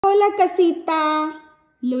Hola, casita.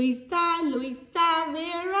 Luisa, Luisa,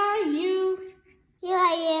 where are you? Here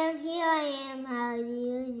I am, how do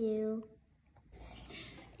you do?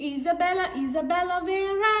 Isabella, Isabella,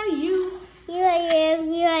 where are you? Here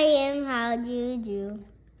I am, how do you do?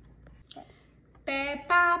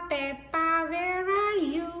 Peppa, Peppa, where are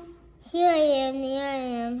you? Here I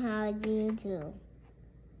am, how do you do?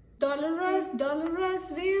 Dolores,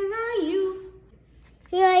 Dolores, where are you?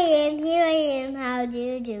 Here I am, how do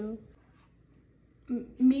you do?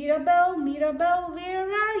 Mirabel, Mirabel,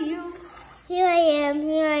 where are you? Here I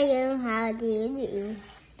am, how do you do?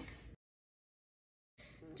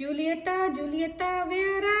 Julieta, Julieta,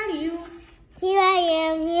 where are you? Here I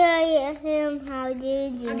am, how do you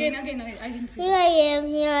do? Again, I didn't see. Here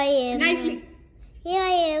I am. Nicely. Here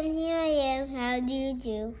I am, how do you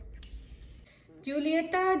do?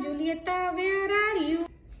 Julieta, Julieta, where are you?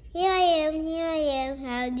 Here I am,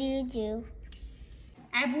 how do you do?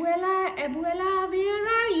 Abuela, Abuela, where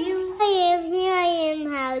are you? Here I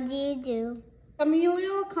am, how do you do?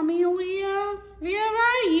 Camellia, Camellia, where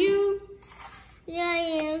are you? Here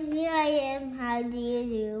I am, how do you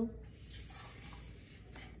do?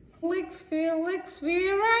 Felix, Felix,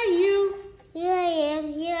 where are you? Here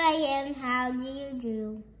I am, how do you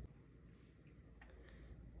do?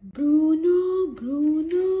 Bruno,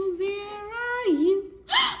 Bruno, where are you?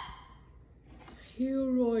 Here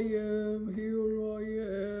I am,